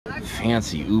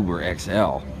fancy Uber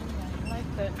XL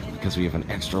because we have an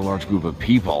extra large group of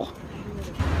people.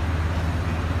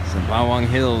 Sembawang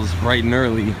Hills, bright and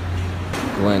early.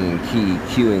 Glen Kilian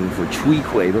queuing for Chui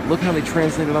Kueh, but look how they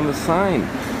translate it on the sign.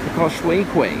 They call it Shui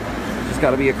Kueh. It's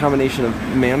got to be a combination of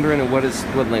Mandarin and what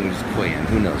language is Kueh in?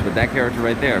 Who knows? But that character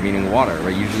right there, meaning water,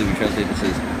 right? Usually we translate this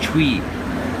as Chui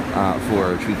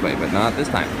for Chui Kueh, but not this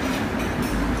time.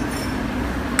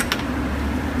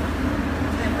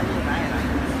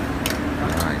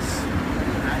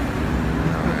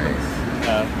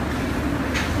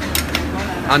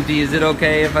 Auntie, is it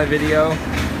okay if I video?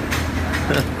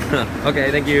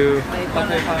 Okay, thank you.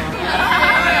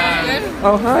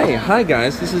 Oh, hi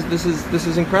guys. This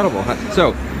is incredible.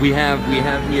 So we have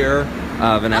here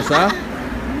Vanessa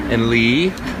and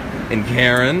Lee and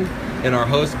Karen and our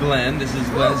host Glenn. This is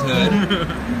Glenn's hood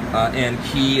and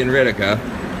Kei and Ritika,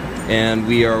 and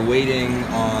we are waiting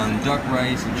on duck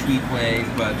rice and Chui Kueh.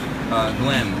 But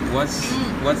Glenn, what's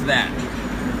that?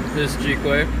 This is Chui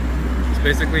Kueh. It's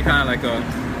basically kind of like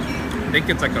I think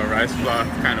it's like a rice flour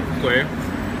kind of kueh,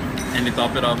 and they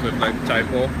top it off with like chai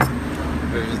po,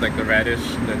 which is like the radish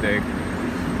that they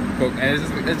cook, and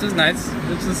it's just nice.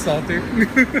 It's just salty.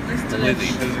 It's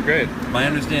delicious. It's great. My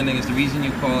understanding is the reason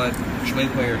you call it Chui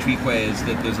Kueh or Chui Kueh is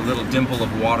that there's a little dimple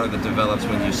of water that develops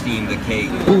when you steam the cake.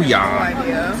 Booyah!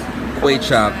 Kueh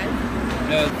chop.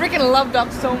 I freaking love duck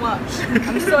so much.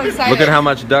 I'm so excited. Look at how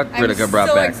much duck Ritika brought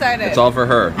back. I'm so excited. It's all for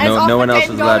her. And no one else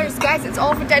is allowed. Guys, it's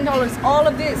all for $10. All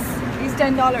of this is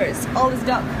 $10. All this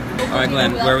duck. All right,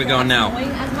 Glenn, where are we going now?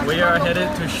 We are headed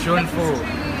to Shunfu.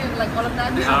 It's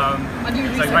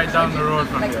like right down the road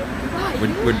from here.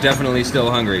 We're definitely still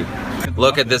hungry.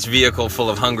 Look at this vehicle full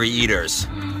of hungry eaters.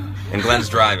 And Glenn's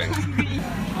driving.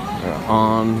 We're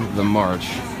on the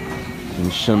march in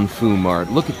Shunfu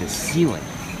Mart. Look at this ceiling.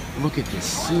 Look at this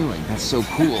ceiling. That's so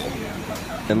cool.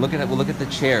 And look at it. Well, look at the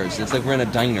chairs. It's like we're in a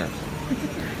diner.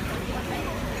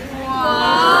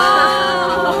 Wow.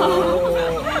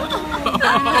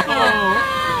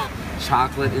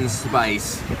 Chocolate and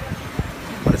spice.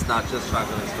 But it's not just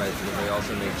chocolate and spice, because they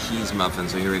also make cheese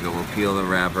muffins. So here we go. We'll peel the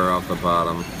wrapper off the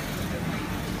bottom.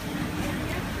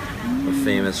 The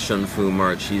famous Shunfu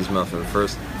Mart cheese muffin.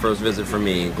 First visit for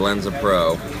me. Glenn's a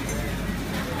pro.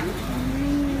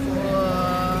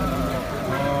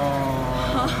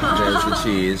 There's the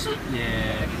cheese.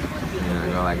 Yeah. And I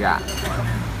go like that.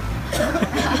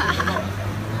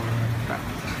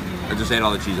 I just ate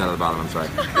all the cheese out of the bottom, I'm sorry.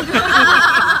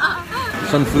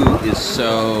 Shunfu is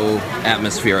so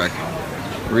atmospheric.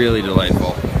 Really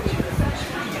delightful.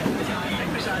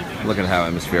 Look at how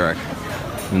atmospheric.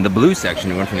 In the blue section,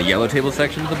 we went from the yellow table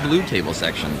section to the blue table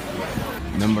section.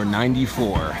 Number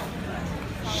 94,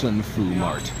 Shunfu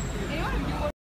Mart.